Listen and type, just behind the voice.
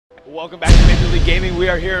Welcome back to Major League Gaming. We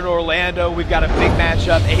are here in Orlando. We've got a big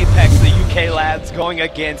matchup. apeX, the UK lads, going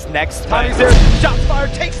against next. Tommy's there. Shots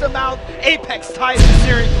fired, takes them out. apeX ties the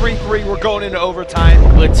series 3-3. We're going into overtime.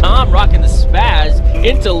 But Tom rocking the spaz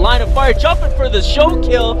into line of fire, jumping for the show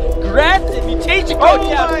kill. Grabs the mutation code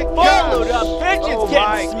down. Followed up. Vengeance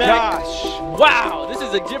getting smacked. Gosh. Wow, this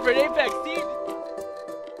is a different apeX team.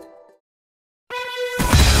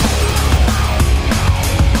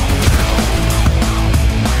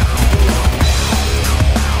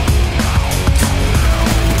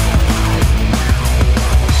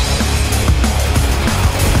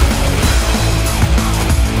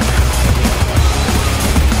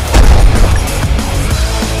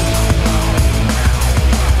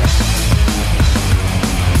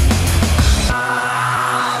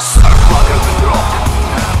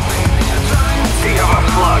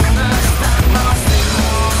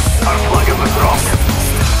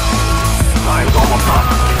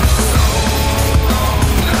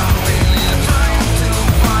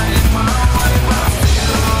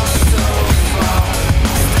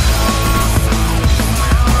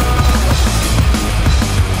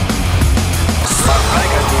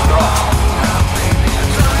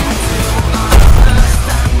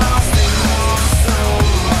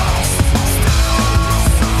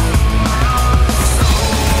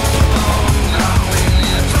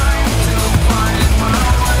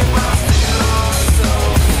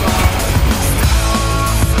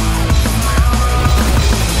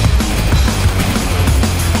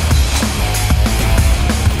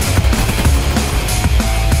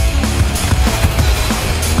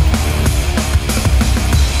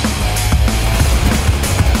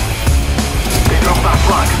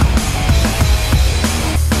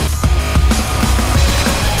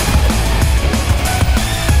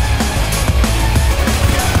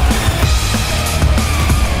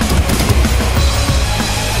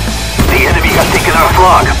 Our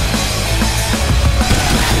flag.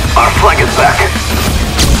 Our flag is back.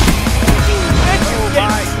 Oh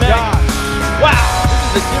my gosh.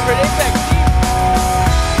 Wow, this is a different